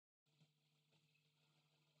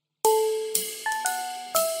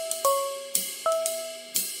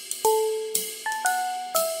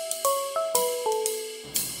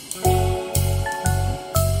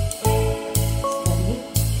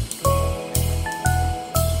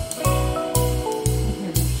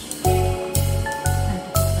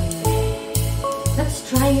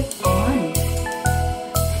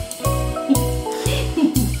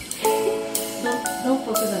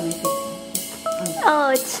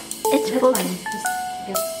It's That's full. fine. Just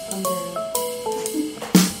get from the...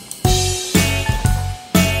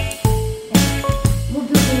 We'll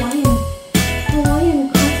do Hawaiian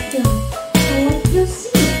costume. You'll see.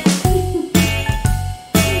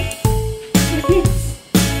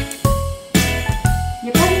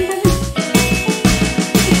 You're coming.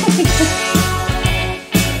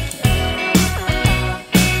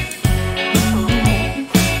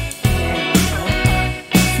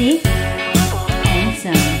 See?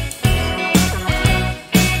 Handsome.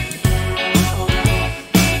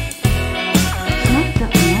 It's not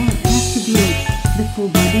that long. It has to be the full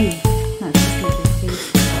body, not just like the face.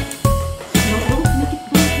 No, don't make it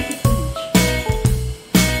too much.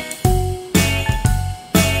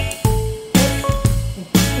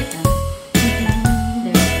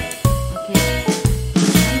 There. Okay.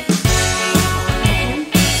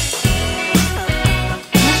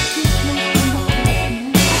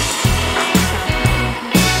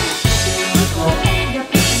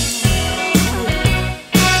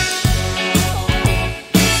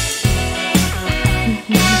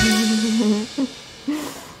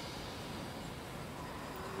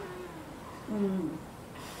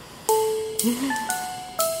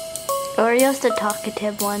 Oreo's the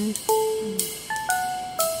talkative one.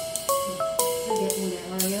 We're getting there,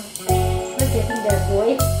 Oreo. We're getting there, boy.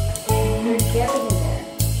 We're getting there.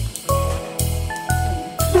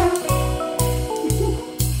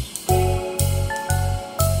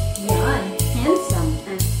 Yan. Handsome.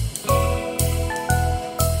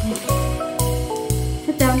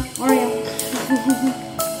 Sit down, Oreo.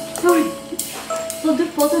 Sorry. We'll do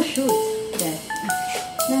photo shoot. There.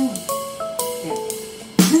 No. There.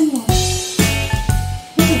 No.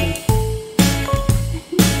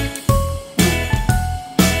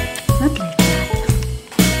 Not like that.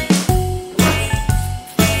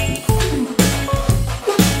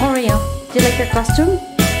 Oreo, do you like your costume?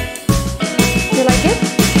 Do you like it?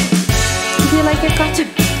 Do you like your costume?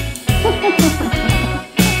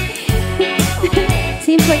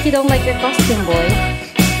 Seems like you don't like your costume, boy.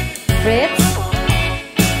 Ritz?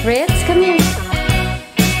 Ritz, come here.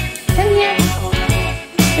 Come here.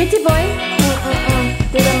 Pretty boy.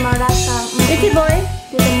 Do the maraca. Pretty boy.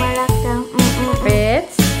 Do the maraca.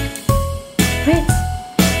 Ritz. Ritz.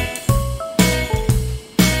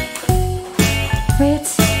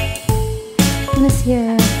 Ritz. I wanna see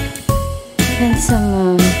your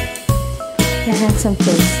handsome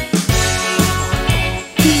face.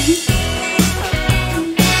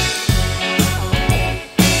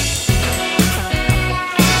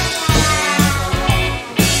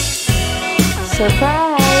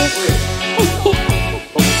 Surprise!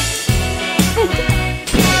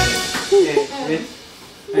 Ritz,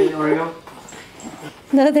 are you Oreo?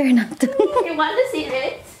 No, they're not. You want to see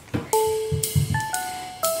Ritz?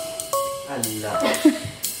 Allah.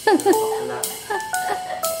 Bakla.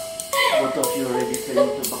 Both of you already turning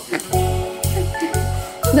to bakla.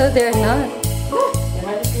 No, they're not.